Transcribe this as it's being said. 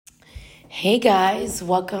Hey guys,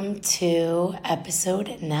 welcome to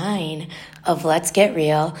episode 9 of Let's Get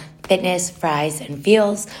Real, Fitness, Fries, and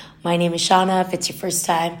Feels. My name is Shauna. If it's your first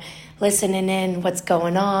time listening in, what's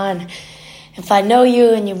going on? If I know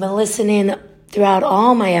you and you've been listening throughout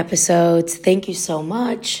all my episodes, thank you so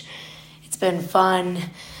much. It's been fun.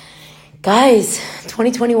 Guys,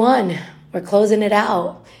 2021, we're closing it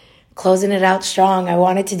out strong. I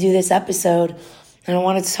wanted to do this episode and I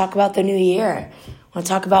wanted to talk about the new year. I want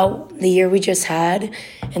to talk about the year we just had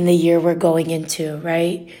and the year we're going into,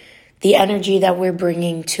 right? The energy that we're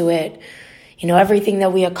bringing to it, everything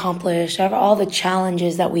that we accomplished, all the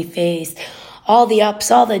challenges that we faced, all the ups,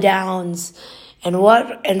 all the downs, and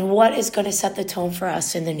what is going to set the tone for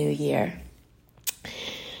us in the new year.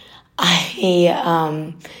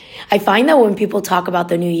 I find that when people talk about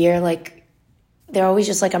the new year, they're always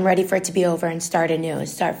just I'm ready for it to be over and start anew and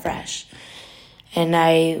start fresh. And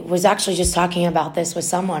I was actually just talking about this with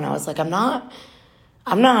someone. I was like, I'm not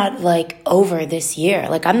over this year.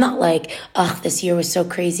 I'm not this year was so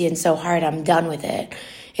crazy and so hard, I'm done with it.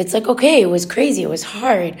 It's okay, it was crazy, it was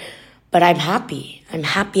hard, but I'm happy. I'm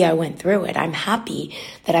happy I went through it. I'm happy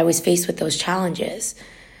that I was faced with those challenges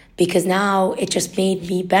because now it just made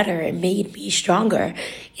me better. It made me stronger.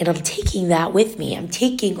 And I'm taking that with me. I'm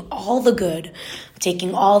taking all the good. I'm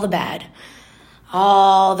taking all the bad,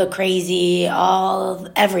 all the crazy,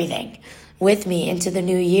 everything with me into the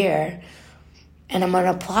new year. And I'm going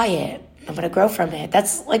to apply it. I'm going to grow from it.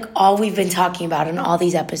 That's all we've been talking about in all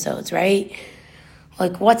these episodes, right?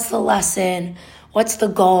 What's the lesson? What's the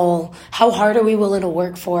goal? How hard are we willing to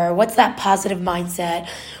work for? What's that positive mindset?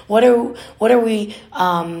 What are we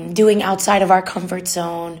doing outside of our comfort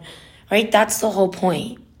zone, right? That's the whole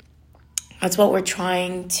point. That's what we're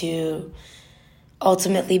trying to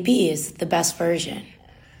ultimately be, is the best version.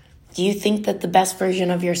 Do you think that the best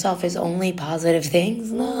version of yourself is only positive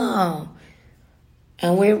things? No.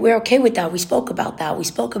 And we're okay with that. We spoke about that. We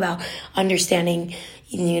spoke about understanding,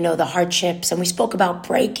 the hardships, and we spoke about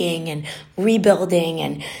breaking and rebuilding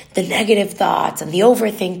and the negative thoughts and the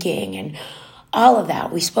overthinking and all of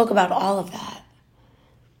that. We spoke about all of that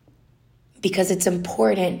because it's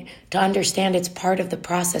important to understand it's part of the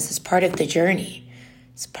process. It's part of the journey.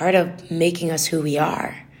 It's part of making us who we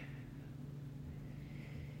are.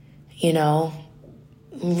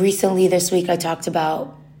 Recently this week I talked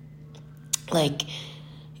about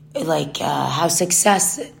how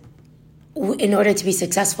success, in order to be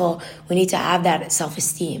successful, we need to have that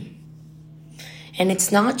self-esteem. And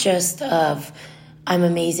it's not just of I'm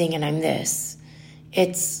amazing and I'm this.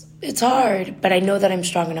 It's hard, but I know that I'm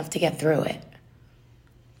strong enough to get through it.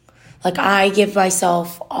 I give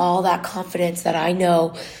myself all that confidence that I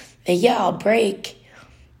know that, I'll break,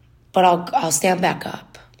 but I'll stand back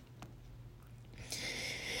up.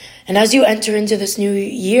 And as you enter into this new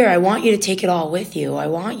year, I want you to take it all with you. I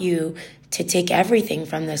want you to take everything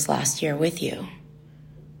from this last year with you.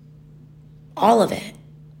 All of it.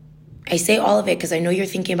 I say all of it because I know you're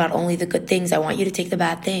thinking about only the good things. I want you to take the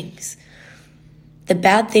bad things. The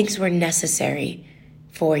bad things were necessary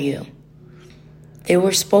for you. They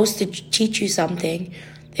were supposed to teach you something.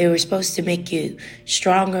 They were supposed to make you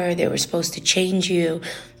stronger. They were supposed to change you.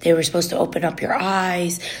 They were supposed to open up your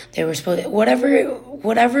eyes. They were supposed,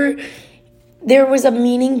 whatever. There was a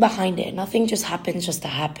meaning behind it. Nothing just happens just to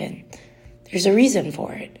happen. There's a reason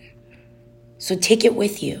for it. So take it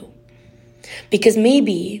with you. Because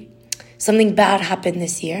maybe something bad happened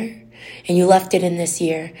this year and you left it in this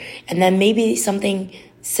year. And then maybe something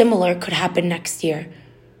similar could happen next year.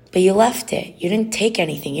 But you left it. You didn't take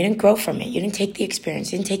anything. You didn't grow from it. You didn't take the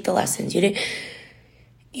experience. You didn't take the lessons. You didn't,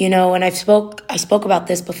 and I spoke about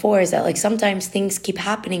this before, is that sometimes things keep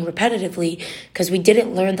happening repetitively because we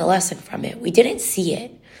didn't learn the lesson from it. We didn't see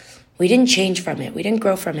it. We didn't change from it. We didn't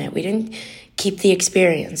grow from it. We didn't keep the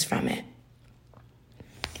experience from it.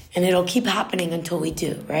 And it'll keep happening until we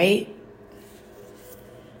do, right?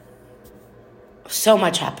 So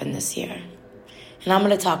much happened this year. And I'm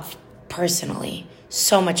going to talk personally.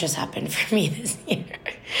 So much has happened for me this year.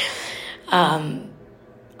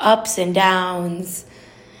 Ups and downs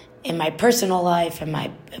in my personal life and my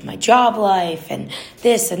job life and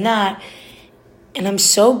this and that. And I'm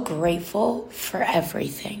so grateful for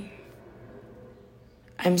everything.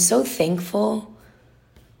 I'm so thankful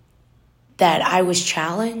that I was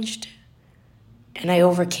challenged and I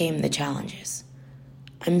overcame the challenges.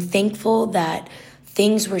 I'm thankful that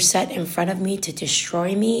things were set in front of me to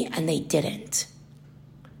destroy me and they didn't.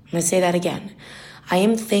 I'm going to say that again. I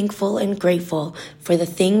am thankful and grateful for the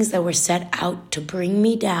things that were set out to bring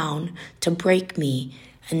me down, to break me,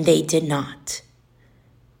 and they did not.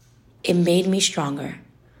 It made me stronger.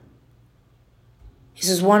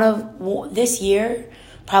 This year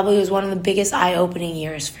probably was one of the biggest eye-opening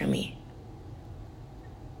years for me.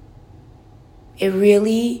 It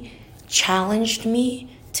really challenged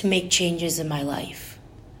me to make changes in my life.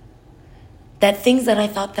 That things that I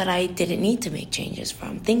thought that I didn't need to make changes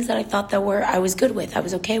from, things that I thought that I was good with, I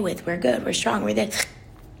was okay with, we're good, we're strong, we're there.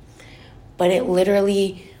 But it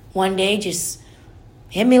literally one day just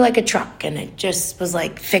hit me like a truck, and it just was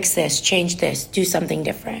like, fix this, change this, do something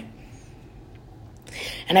different.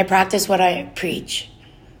 And I practice what I preach.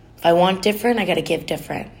 If I want different, I got to give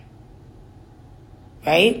different.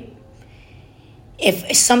 Right?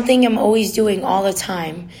 If something I'm always doing all the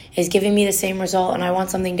time is giving me the same result and I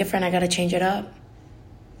want something different, I got to change it up.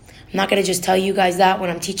 I'm not going to just tell you guys that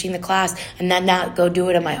when I'm teaching the class and then not go do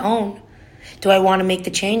it on my own. Do I want to make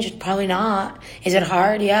the change? Probably not. Is it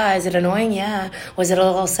hard? Yeah. Is it annoying? Yeah. Was it a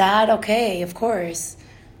little sad? Okay, of course.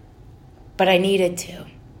 But I needed to.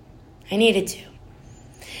 And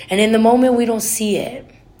in the moment, we don't see it.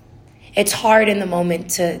 It's hard in the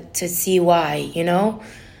moment to see why, you know?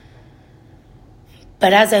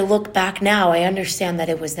 But as I look back now, I understand that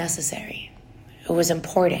it was necessary. It was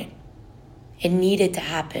important. It needed to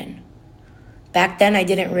happen. Back then, I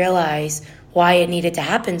didn't realize why it needed to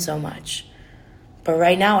happen so much. But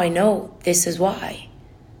right now, I know this is why.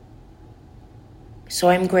 So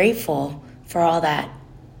I'm grateful for all that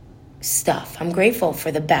stuff. I'm grateful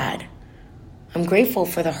for the bad. I'm grateful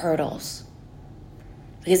for the hurdles.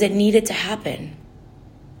 Because it needed to happen.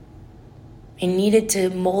 It needed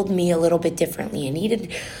to mold me a little bit differently. It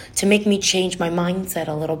needed to make me change my mindset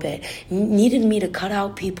a little bit. It needed me to cut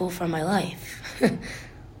out people from my life.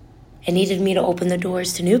 It needed me to open the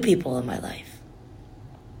doors to new people in my life.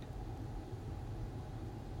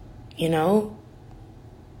 You know?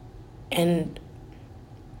 And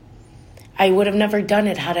I would have never done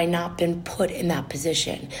it had I not been put in that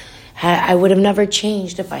position. I would have never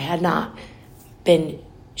changed if I had not been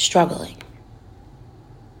struggling.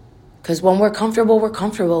 Because when we're comfortable,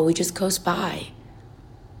 we just coast by.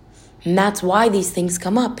 And that's why these things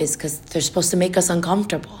come up, is because they're supposed to make us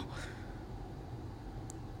uncomfortable.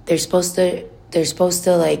 They're supposed to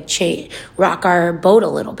like rock our boat a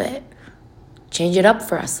little bit. Change it up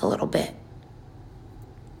for us a little bit.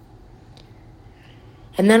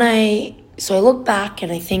 And then I look back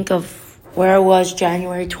and I think of where I was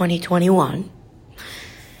January 2021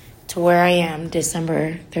 to where I am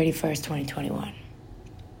December 31st, 2021.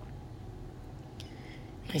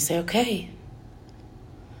 I say, okay,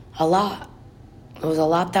 a lot. There was a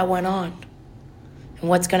lot that went on. And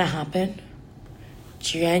what's going to happen?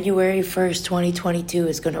 January 1st, 2022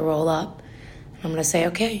 is going to roll up. And I'm going to say,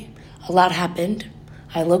 okay, a lot happened.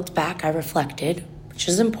 I looked back, I reflected, which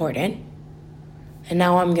is important. And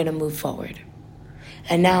now I'm going to move forward.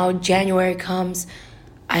 And now January comes,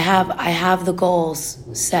 I have the goals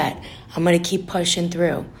set. I'm going to keep pushing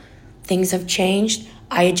through. Things have changed.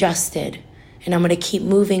 I adjusted. And I'm going to keep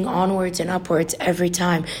moving onwards and upwards every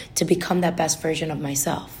time to become that best version of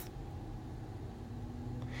myself.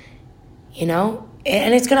 You know?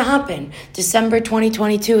 And it's going to happen. December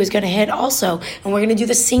 2022 is going to hit also. And we're going to do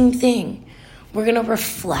the same thing. We're going to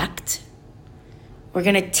reflect. We're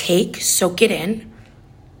going to soak it in.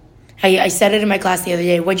 I said it in my class the other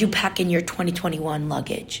day. What'd you pack in your 2021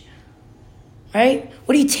 luggage? Right?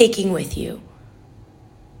 What are you taking with you?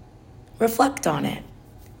 Reflect on it.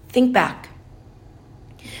 Think back.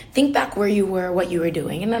 Think back where you were, what you were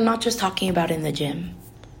doing. And I'm not just talking about in the gym.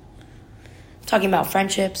 I'm talking about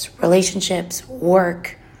friendships, relationships,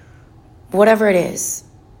 work, whatever it is.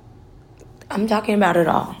 I'm talking about it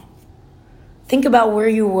all. Think about where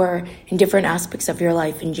you were in different aspects of your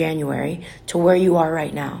life in January to where you are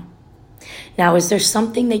right now. Now, is there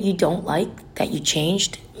something that you don't like that you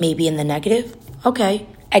changed, maybe in the negative? Okay,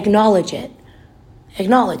 acknowledge it.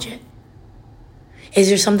 Acknowledge it. Is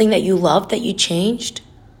there something that you love that you changed?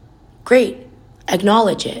 Great,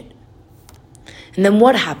 acknowledge it. And then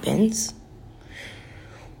what happens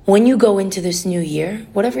when you go into this new year?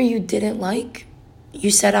 Whatever you didn't like,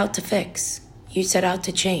 you set out to fix. You set out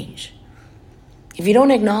to change. If you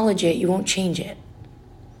don't acknowledge it, you won't change it.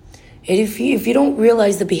 If you don't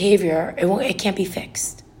realize the behavior, it can't be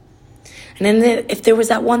fixed. And then if there was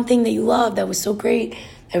that one thing that you loved that was so great,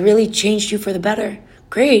 that really changed you for the better,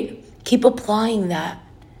 great. Keep applying that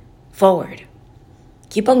forward.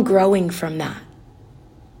 Keep on growing from that.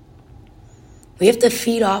 We have to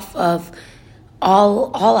feed off of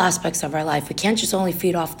all aspects of our life. We can't just only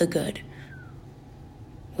feed off the good.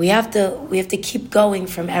 We have to keep going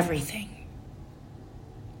from everything.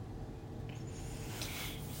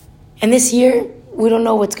 And this year, we don't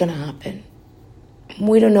know what's going to happen.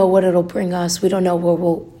 We don't know what it'll bring us. We don't know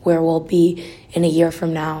where we'll be in a year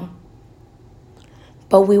from now.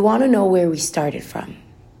 But we want to know where we started from.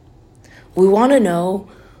 We want to know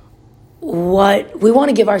we want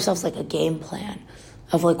to give ourselves like a game plan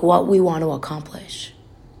of like what we want to accomplish.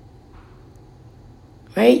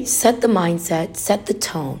 Right? Set the mindset, set the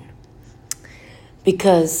tone.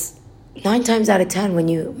 Because 9 times out of 10, when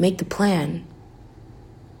you make the plan,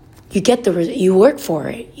 you work for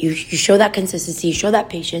it. You show that consistency, you show that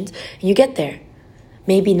patience, and you get there.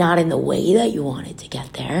 Maybe not in the way that you wanted to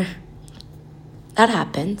get there. That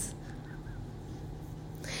happens.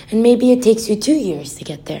 And maybe it takes you 2 years to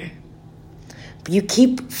get there. But you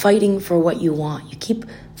keep fighting for what you want. You keep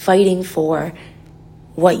fighting for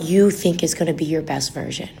what you think is going to be your best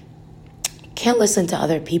version. You can't listen to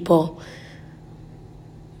other people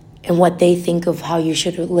and what they think of how you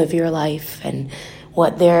should live your life and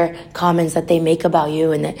what their comments that they make about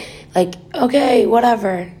you. And like, okay,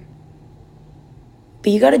 whatever.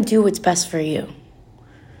 But you got to do what's best for you.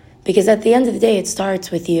 Because at the end of the day, it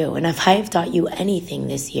starts with you. And if I have taught you anything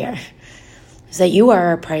this year, is that you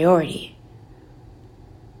are a priority.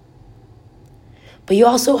 But you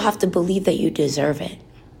also have to believe that you deserve it.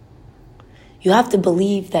 You have to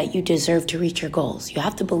believe that you deserve to reach your goals. You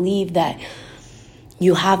have to believe that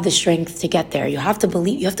you have the strength to get there. You have to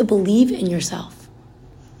believe in yourself.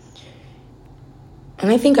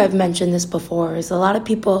 And I think I've mentioned this before, is a lot of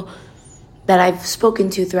people that I've spoken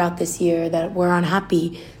to throughout this year that were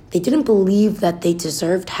unhappy, they didn't believe that they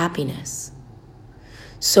deserved happiness.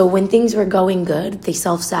 So when things were going good, they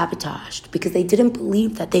self-sabotaged because they didn't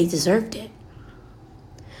believe that they deserved it.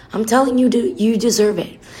 I'm telling you, you deserve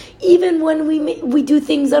it. Even when we do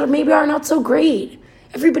things that maybe are not so great.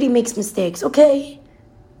 Everybody makes mistakes, okay?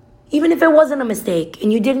 Even if it wasn't a mistake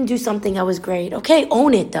and you didn't do something that was great, okay,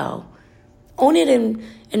 own it though. Own it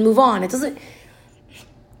and move on. It doesn't,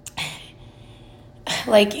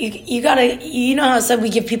 like, you gotta, you know how I said we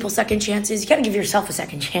give people second chances? You gotta give yourself a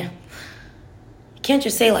second chance. You can't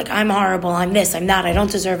just say, like, I'm horrible, I'm this, I'm that, I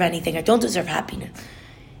don't deserve anything, I don't deserve happiness.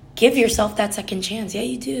 Give yourself that second chance. Yeah,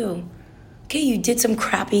 you do. Okay, you did some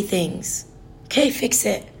crappy things. Okay, fix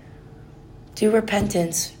it. Do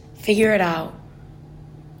repentance. Figure it out.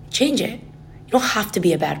 Change it. You don't have to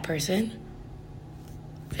be a bad person.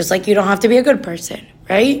 Just like you don't have to be a good person,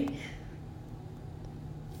 right?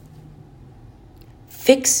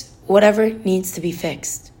 Fix whatever needs to be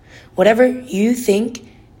fixed. Whatever you think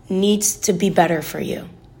needs to be better for you.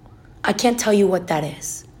 I can't tell you what that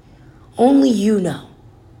is. Only you know.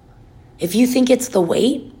 If you think it's the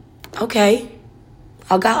weight, okay,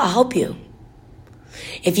 I'll help you.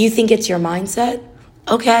 If you think it's your mindset,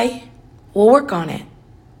 okay, we'll work on it.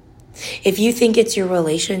 If you think it's your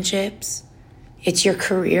relationships, it's your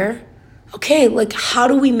career, okay, like, how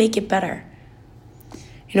do we make it better?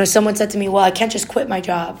 You know, someone said to me, well, I can't just quit my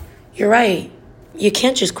job. You're right. You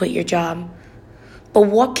can't just quit your job. But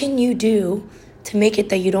what can you do to make it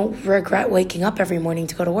that you don't regret waking up every morning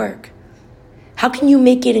to go to work? How can you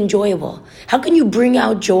make it enjoyable? How can you bring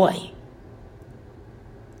out joy?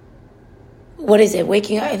 What is it?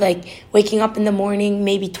 Waking up in the morning,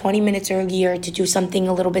 maybe 20 minutes earlier to do something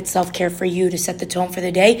a little bit self-care for you to set the tone for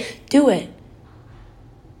the day? Do it.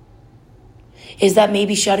 Is that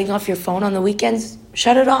maybe shutting off your phone on the weekends?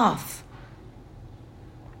 Shut it off.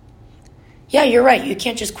 Yeah, you're right. You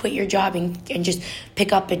can't just quit your job and just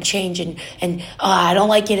pick up and change and I don't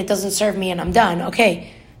like it. It doesn't serve me and I'm done.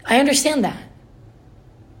 Okay, I understand that.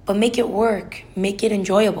 But make it work. Make it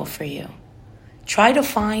enjoyable for you. Try to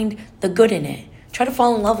find the good in it. Try to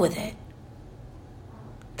fall in love with it.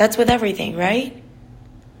 That's with everything, right?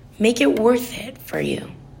 Make it worth it for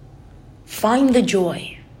you. Find the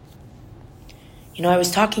joy. You know, I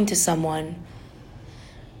was talking to someone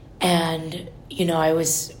and, you know,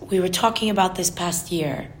 we were talking about this past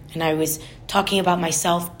year and I was talking about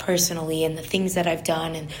myself personally and the things that I've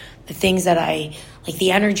done and the things that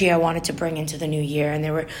the energy I wanted to bring into the new year. And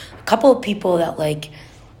there were a couple of people that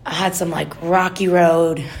I had some rocky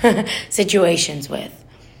road situations with.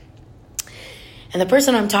 And the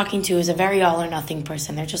person I'm talking to is a very all or nothing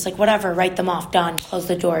person. They're just whatever, write them off, done, close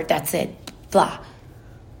the door, that's it, blah.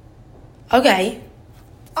 Okay,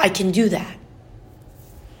 I can do that.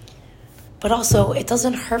 But also, it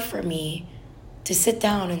doesn't hurt for me to sit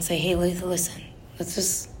down and say, hey, listen, let's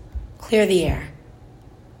just clear the air.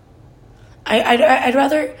 I'd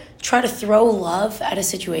rather try to throw love at a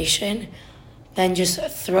situation than just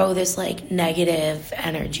throw this negative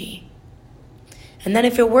energy. And then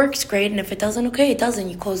if it works, great. And if it doesn't, okay, it doesn't.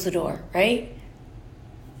 You close the door, right?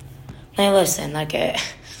 Now listen,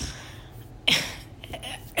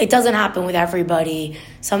 it doesn't happen with everybody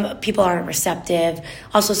Some people aren't receptive.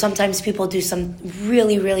 Also, sometimes people do some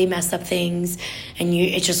really, really messed up things and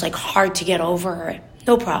it's just like hard to get over.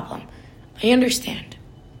 No problem. I understand.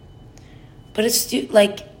 But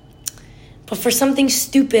but for something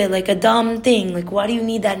stupid, like a dumb thing, like why do you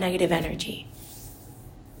need that negative energy?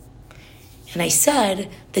 And I said,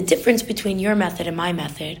 the difference between your method and my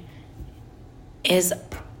method is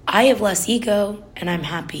I have less ego and I'm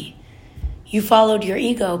happy. You followed your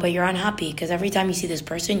ego, but you're unhappy because every time you see this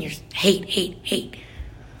person, you're hate, hate, hate.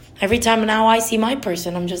 Every time now I see my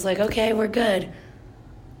person, I'm just like, okay, we're good.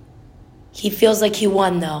 He feels like he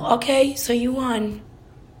won though. Okay, so you won.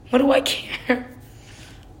 What do I care?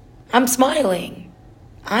 I'm smiling.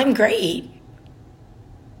 I'm great.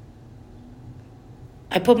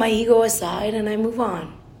 I put my ego aside and I move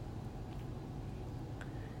on.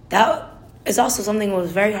 That is also something that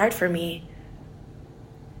was very hard for me.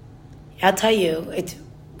 I'll tell you, it's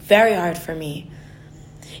very hard for me.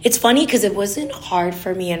 It's funny because it wasn't hard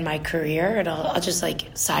for me in my career, and I'll just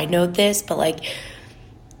side note this, but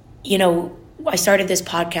I started this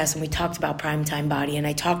podcast and we talked about Primetime Body, and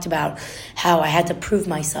I talked about how I had to prove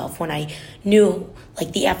myself when I knew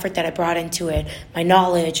the effort that I brought into it, my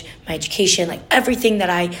knowledge, my education, everything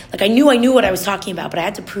that I knew what I was talking about, but I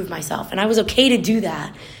had to prove myself, and I was okay to do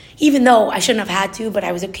that, even though I shouldn't have had to, but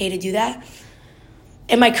I was okay to do that.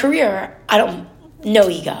 In my career, no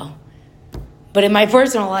ego. But in my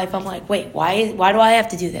personal life, I'm like, wait, why do I have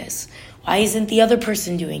to do this? Why isn't the other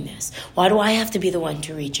person doing this? Why do I have to be the one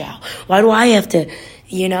to reach out? Why do I have to,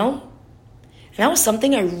 And that was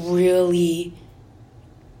something I really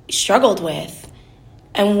struggled with.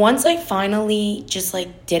 And once I finally just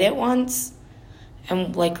did it once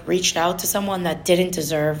and reached out to someone that didn't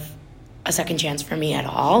deserve a second chance for me at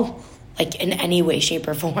all, in any way, shape,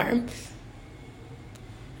 or form,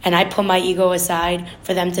 and I put my ego aside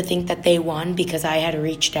for them to think that they won because I had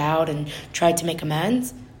reached out and tried to make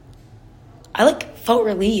amends, I felt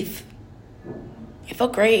relief. It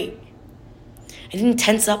felt great. I didn't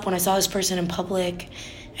tense up when I saw this person in public.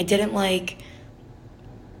 I didn't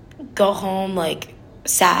go home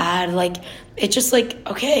sad. It's just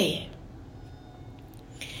okay.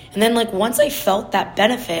 And then once I felt that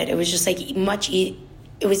benefit, it was just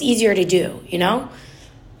it was easier to do,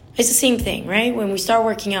 It's the same thing, right? When we start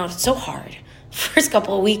working out, it's so hard. First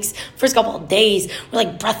couple of weeks, first couple of days,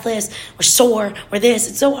 we're breathless, we're sore, we're this.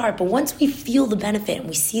 It's so hard. But once we feel the benefit and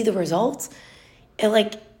we see the results,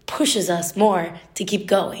 it pushes us more to keep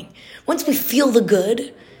going. Once we feel the good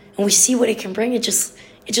and we see what it can bring, it just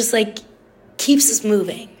keeps us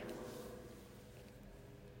moving.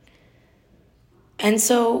 And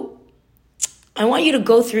so I want you to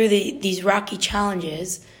go through these rocky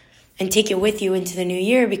challenges and take it with you into the new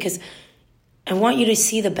year, because I want you to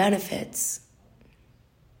see the benefits.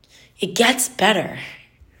 It gets better.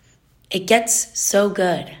 It gets so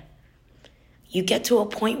good. You get to a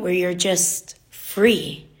point where you're just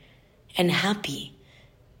free and happy.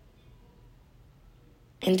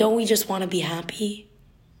 And don't we just want to be happy?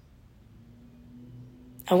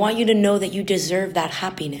 I want you to know that you deserve that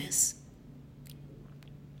happiness.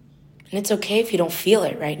 And it's okay if you don't feel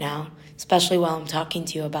it right now. Especially while I'm talking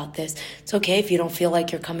to you about this. It's okay if you don't feel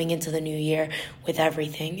like you're coming into the new year with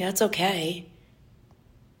everything. That's okay.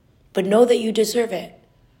 But know that you deserve it.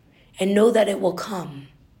 And know that it will come.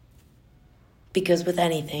 Because with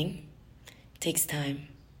anything, it takes time.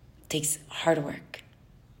 It takes hard work,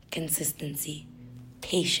 consistency,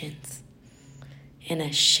 patience, and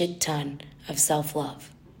a shit ton of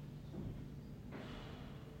self-love.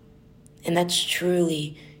 And that's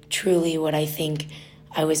truly, truly what I think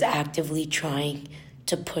I was actively trying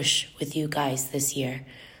to push with you guys this year,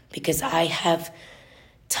 because I have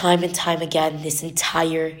time and time again this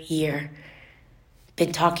entire year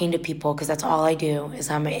been talking to people, because that's all I do, is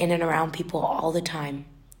I'm in and around people all the time,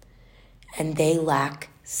 and they lack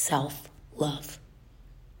self-love.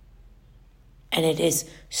 And it is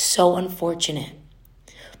so unfortunate.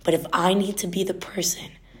 But if I need to be the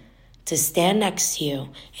person to stand next to you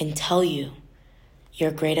and tell you, you're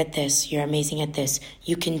great at this. You're amazing at this.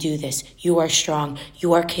 You can do this. You are strong.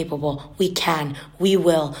 You are capable. We can. We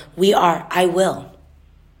will. We are. I will.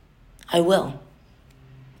 I will.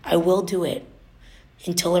 I will do it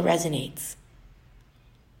until it resonates.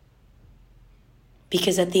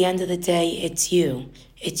 Because at the end of the day, it's you.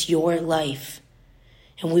 It's your life.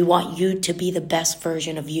 And we want you to be the best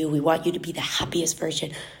version of you. We want you to be the happiest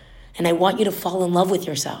version. And I want you to fall in love with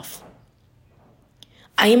yourself.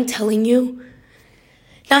 I am telling you,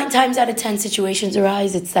 9 times out of 10 situations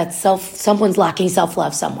arise, it's that someone's lacking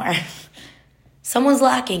self-love somewhere. Someone's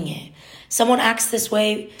lacking it. Someone acts this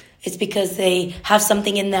way It's because they have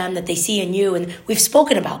something in them that they see in you. And we've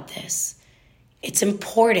spoken about this. It's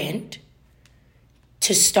important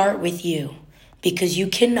to start with you, because you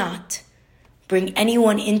cannot bring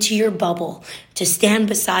anyone into your bubble to stand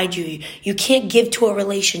beside you. You can't give to a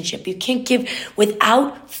relationship. You can't give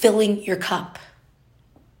without filling your cup.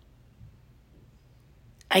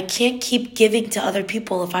 I can't keep giving to other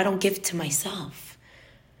people if I don't give to myself.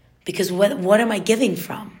 Because what am I giving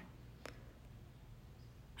from?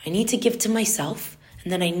 I need to give to myself,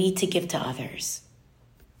 and then I need to give to others.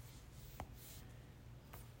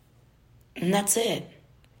 And that's it.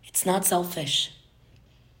 It's not selfish.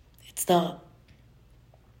 It's not.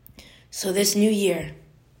 So this new year,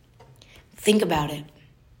 think about it.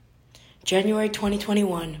 January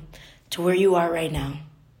 2021 to where you are right now.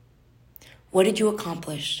 What did you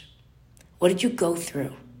accomplish? What did you go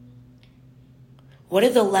through? What are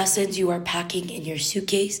the lessons you are packing in your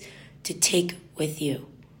suitcase to take with you?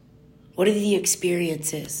 What are the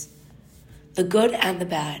experiences? The good and the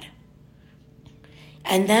bad.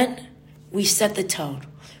 And then we set the tone.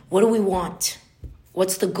 What do we want?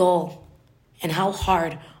 What's the goal? And how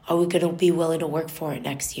hard are we going to be willing to work for it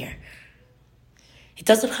next year? It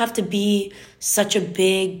doesn't have to be such a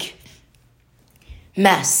big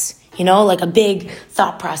mess, like a big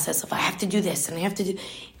thought process of I have to do this and I have to do.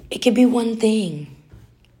 It could be one thing.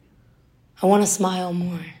 I want to smile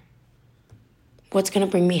more. What's going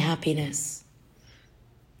to bring me happiness?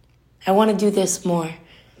 I want to do this more.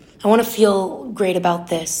 I want to feel great about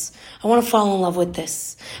this. I want to fall in love with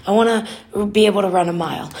this. I want to be able to run a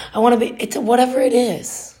mile. It's whatever it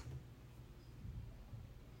is.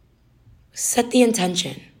 Set the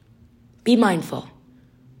intention. Be mindful.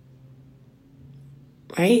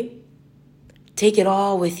 Right? Take it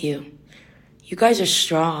all with you. You guys are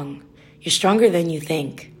strong. You're stronger than you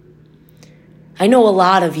think. I know a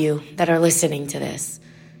lot of you that are listening to this.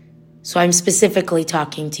 So I'm specifically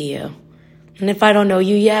talking to you. And if I don't know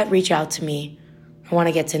you yet, reach out to me. I want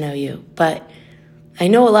to get to know you. But I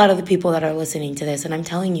know a lot of the people that are listening to this, and I'm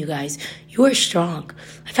telling you guys, you are strong.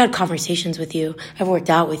 I've had conversations with you. I've worked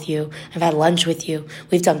out with you. I've had lunch with you.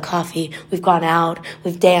 We've done coffee. We've gone out.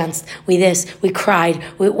 We've danced. We cried.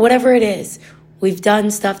 Whatever it is. We've done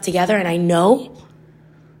stuff together, and I know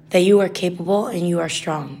that you are capable and you are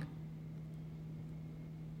strong.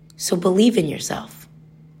 So believe in yourself.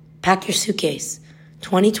 Pack your suitcase.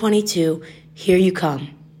 2022, here you come.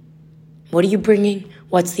 What are you bringing?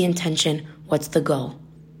 What's the intention? What's the goal?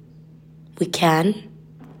 We can,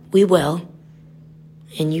 we will,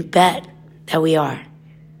 and you bet that we are.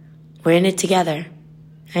 We're in it together.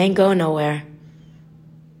 I ain't going nowhere.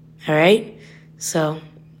 All right? So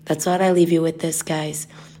that's what I leave you with this, guys.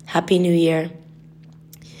 Happy New Year.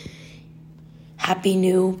 Happy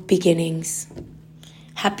new beginnings.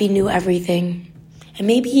 Happy new everything. And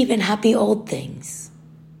maybe even happy old things.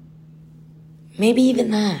 Maybe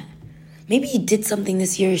even that. Maybe you did something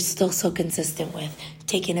this year you're still so consistent with.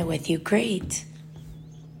 Taking it with you. Great.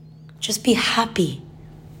 Just be happy.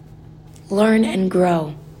 Learn and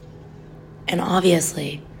grow. And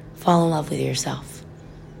obviously, fall in love with yourself.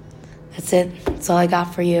 That's it. That's all I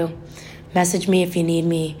got for you. Message me if you need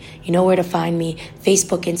me. You know where to find me.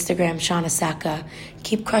 Facebook, Instagram, Shauna Saka.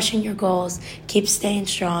 Keep crushing your goals. Keep staying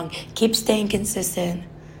strong. Keep staying consistent.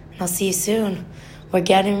 And I'll see you soon. We're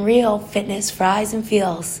getting real. Fitness, fries, and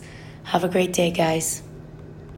feels. Have a great day, guys.